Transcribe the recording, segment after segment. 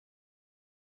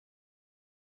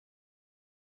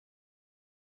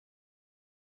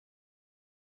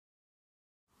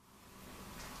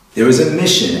There is a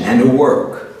mission and a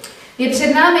work. Je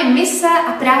před námi mise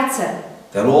a práce.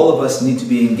 That all of us need to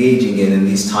be engaging in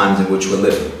these times in which we're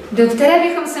living. Do které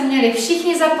bychom se měli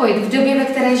všichni zapojit v době, ve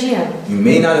které žijeme. You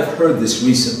may not have heard this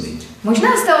recently. Možná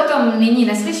jste o tom nyní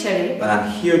neslyšeli. But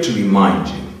I'm here to remind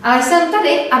you. Ale jsem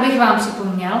tady, abych vám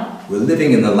připomněl. We're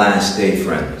living in the last day,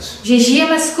 friends. Že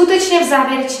žijeme skutečně v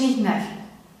závěrečných dnech.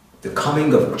 The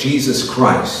coming of Jesus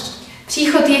Christ.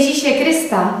 Příchod Ježíše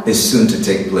Krista is soon to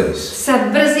take place. Se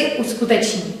brzy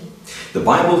uskuteční. The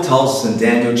Bible tells us in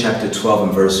Daniel chapter 12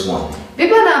 and verse 1.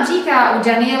 Bible nám říká u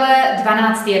Daniele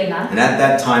 12:1. And at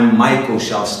that time Michael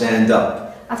shall stand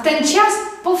up. A v ten čas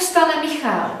povstane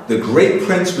Michal. The great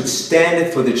prince which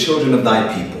standeth for the children of thy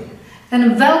people.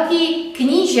 Ten velký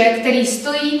kníže, který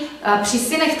stojí při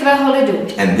synech tvého lidu.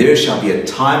 And there shall be a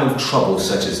time of trouble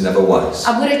such as never was.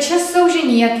 A bude čas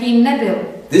soužení, jaký nebyl.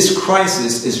 This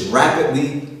crisis is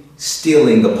rapidly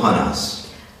stealing upon us.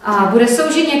 A bude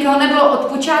soužení, jakého nebylo od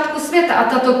počátku světa, a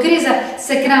tato krize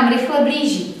se k nám rychle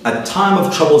blíží. A time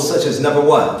of trouble such as never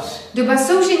was. Doba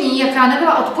soužení, jaká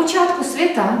nebyla od počátku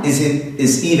světa,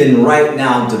 is even right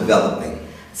now developing.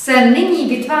 Se nyní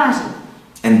vytváří.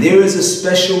 And there is a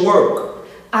special work.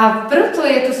 A proto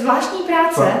je to zvláštní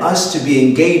práce, for us to be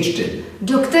engaged in.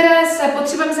 Do které se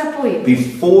potřebujeme zapojit.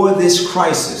 Before this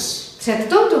crisis před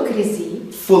touto krizí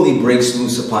fully breaks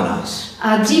loose upon us.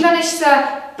 A dříve než se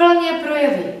plně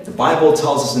projeví. The Bible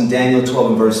tells us in Daniel 12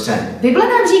 and verse 10. Bible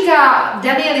nám říká v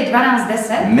Danieli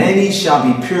 12:10. Many shall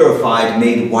be purified,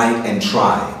 made white and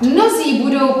tried. Mnozí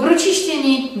budou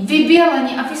pročištěni,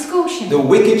 vyběleni a vyzkoušeni. The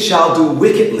wicked shall do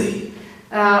wickedly.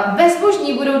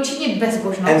 Bezbožní budou činit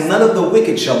bezbožnost. And none of the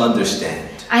wicked shall understand.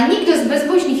 A nikdo z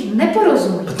bezbožných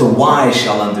neporozumí. But the wise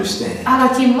shall understand. Ale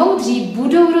ti moudří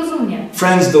budou rozumět.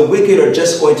 Friends, the wicked are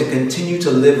just going to continue to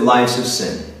live lives of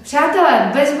sin.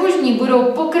 Přátelé, bezbožní budou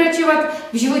pokračovat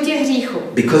v životě hříchu.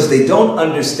 Because they don't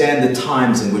understand the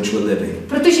times in which we're living.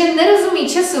 Protože nerozumí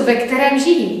času, ve kterém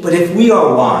žijí. But if we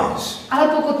are wise, ale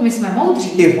pokud my jsme moudří,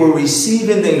 if we're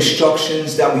receiving the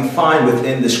instructions that we find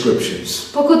within the scriptures,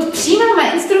 pokud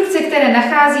přijímáme instrukce, které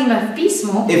nacházíme v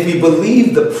písmu, if we believe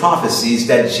the prophecies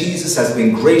that Jesus has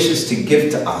been gracious to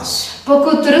give to us,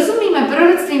 pokud rozumíme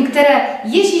proroctvím, které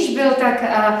Ježíš byl tak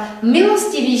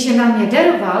milostivý, že nám je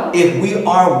daroval, if we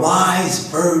are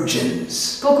wise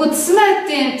virgins, pokud jsme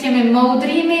těmi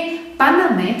moudrými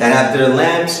panami, that have their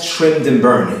lamps trimmed and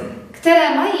burning,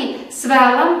 které mají své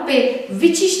lampy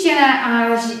vyčištěné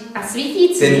a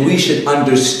svítící, then we should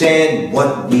understand what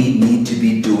we need to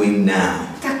be doing now.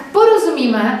 Tak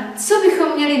porozumíme, co bychom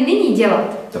měli nyní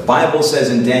dělat. The Bible says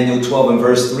in Daniel 12 and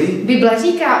verse 3, Bible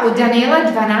říká u Daniela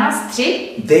 12:3,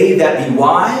 they that be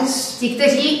wise, ti,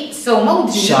 kteří jsou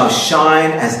moudří, shall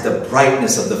shine as the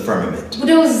brightness of the firmament.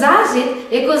 Budou zářit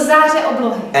jako záře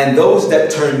oblohy. And those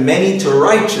that turn many to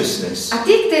righteousness, a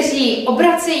ti, kteří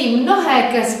obracejí mnohé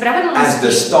ke spravedlnosti, as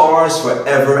the stars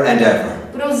forever and ever.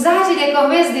 Budou zářit jako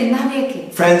hvězdy na věky.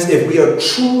 Friends, if we are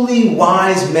truly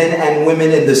wise men and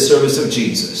women in the service of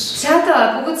Jesus,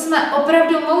 přátelé, pokud jsme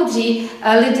opravdu moudří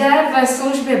lidé ve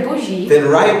službě Boží, then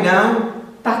right now,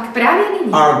 pak právě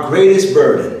nyní, our greatest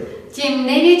burden tím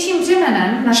největším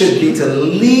břemenem should be to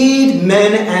lead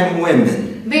men and women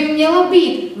by mělo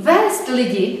být vést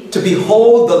lidi, to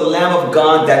behold the Lamb of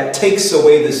God that takes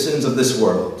away the sins of this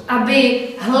world, aby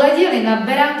hleděli na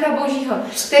beránka Božího,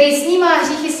 který snímá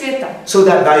hříchy světa.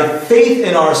 So that by faith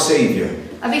in our Savior,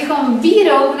 abychom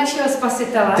vírou v našeho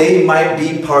Spasitele, they might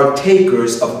be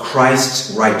partakers of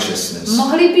Christ's righteousness.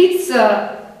 Mohli být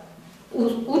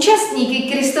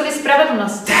účastníky Kristovy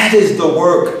spravedlnosti. That is the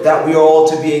work that we are all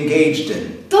to be engaged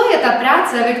in. To je ta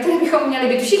práce, ve které bychom měli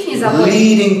být všichni zapojeni.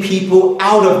 Leading people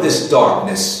out of this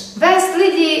darkness. Vést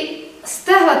lidi z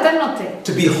téhle temnoty.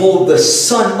 To behold the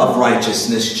Son of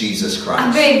righteousness, Jesus Christ.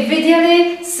 Aby viděli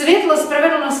světlo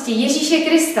spravedlnosti Ježíše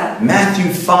Krista.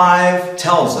 Matthew 5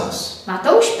 tells us.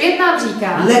 Matouš 5 nám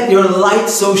říká. Let your light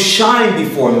so shine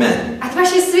before men. Ať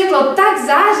vaše světlo tak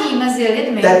září mezi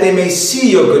lidmi. That they may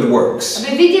see your good works.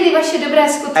 Aby viděli vaše dobré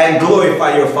skutky. And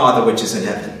glorify your Father which is in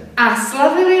heaven. A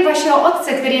slavili vašeho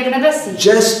Otce, který je v nebesích.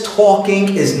 Just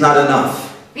talking is not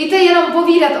enough. Víte, jenom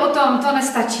povídat o tom, to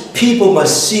nestačí. People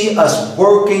must see us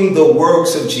working the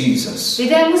works of Jesus.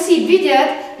 Lidé musí vidět,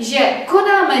 že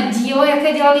konáme dílo,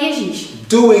 jaké dělal Ježíš.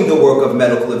 Doing the work of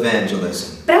medical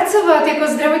evangelism. Pracovat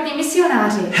jako zdravotní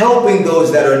misionáři. Helping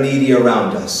those that are needy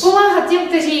around us. Pomáhat těm,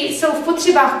 kteří jsou v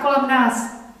potřebách kolem nás.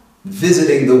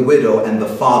 Visiting the widow and the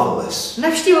fatherless.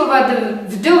 Navštěvovat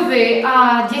vdovy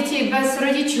a děti bez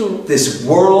rodičů. This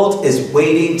world is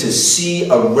waiting to see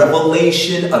a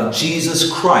revelation of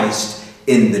Jesus Christ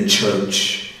in the church.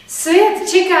 Svět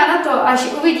čeká na to, až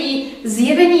uvidí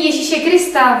zjevení Ježíše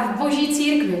Krista v Boží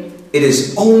církvi. It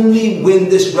is only when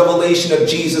this revelation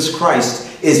of Jesus Christ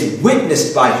is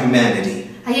witnessed by humanity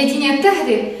A jedině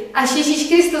tehdy, až Ježíš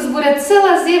Kristus bude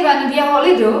celé zjeven v jeho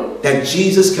lidu, that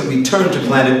Jesus can return to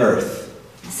planet Earth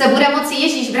se bude moci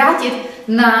Ježíš vrátit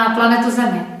na planetu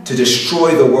Zemi, to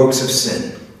destroy the works of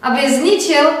sin aby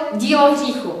zničil dílo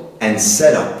hříchu and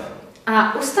set up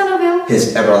a ustanovil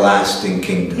his everlasting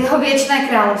kingdom. jeho věčné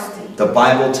království. The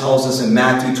Bible tells us in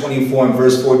Matthew 24 and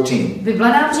verse 14, Bible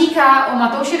nám říká o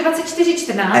Matouše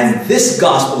 24:14. and this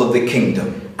gospel of the kingdom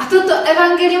A toto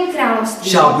evangelium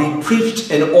království shall be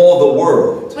preached in all the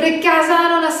world bude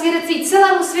kázáno na svědectví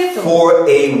celému světu. for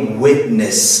a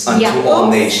witness unto all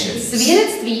nations,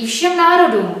 svědectví všem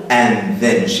národům. and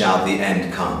then shall the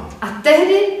end come. A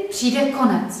tehdy přijde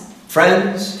konec.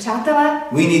 Friends, Přátelé,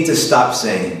 we need to stop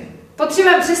saying,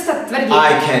 potřebujeme přestat tvrdit.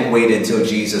 I can't wait until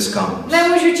Jesus comes.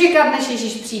 Nemůžu čekat, než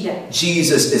Ježíš přijde.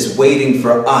 Jesus is waiting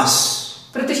for us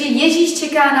Protože Ježíš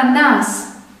čeká na nás,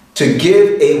 to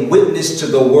give a witness to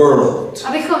the world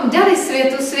abychom dali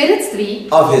světu svědectví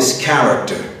of his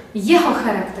character. jeho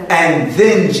charakteru. And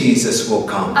then Jesus will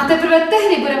come. A teprve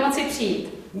tehdy bude moci přijít.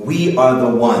 We are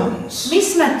the ones My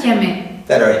jsme těmi,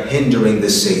 that are hindering the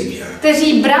Savior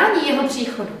kteří brání jeho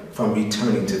příchodu, from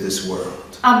returning to this world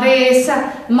aby se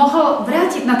mohl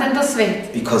vrátit na tento svět.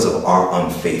 because of our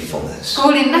unfaithfulness.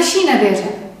 Kvůli naší nevěře.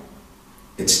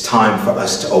 It's time for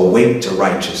us to awake to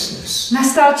righteousness.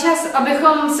 Nastal čas,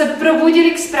 abychom se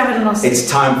probudili k spravedlnosti.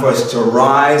 It's time for us to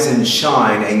rise and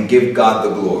shine and give God the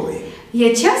glory.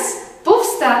 Je čas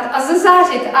povstat a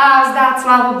zazářit a vzdát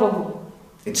slávu Bohu.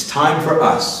 It's time for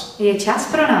us Je čas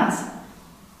pro nás,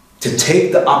 to take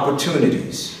the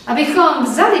opportunities abychom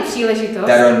vzali příležitost,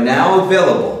 that are now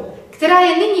available která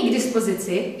je nyní k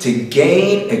dispozici, to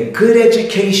gain a good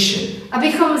education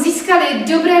abychom získali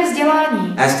dobré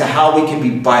vzdělání, as to how we can be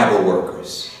Bible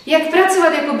workers, jak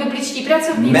pracovat jako bibličtí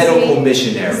pracovníci, medical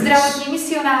missionaries, zdravotní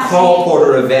misionáři, call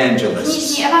porter evangelists.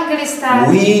 knižní evangelisté.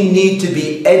 We need to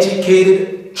be educated,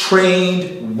 trained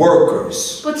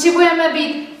workers Potřebujeme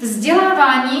být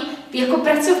vzděláváni jako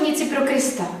pracovníci pro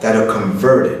Krista, that are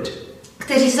converted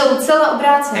kteří jsou celé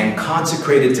obráceni and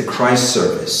consecrated to Christ's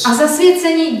service a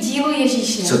zasvěcení dílu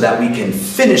Ježíše, so that we can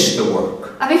finish the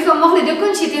work abychom mohli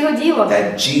dokončit jeho dílo.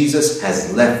 that Jesus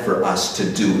has left for us to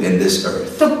do in this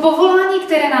earth. To povolání,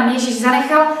 které nám Ježíš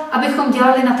zanechal, abychom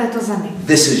dělali na této zemi.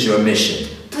 This is your mission.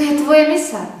 To je tvoje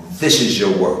mise. This is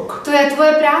your work. To je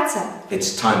tvoje práce.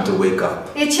 It's time to wake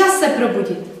up Je čas se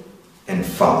probudit and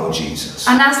follow Jesus.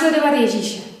 a následovat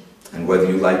Ježíše. And whether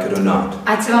you like it or not,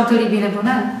 Ať se vám to líbí nebo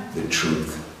ne, the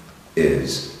truth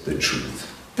is the truth.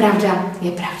 pravda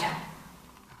je pravda.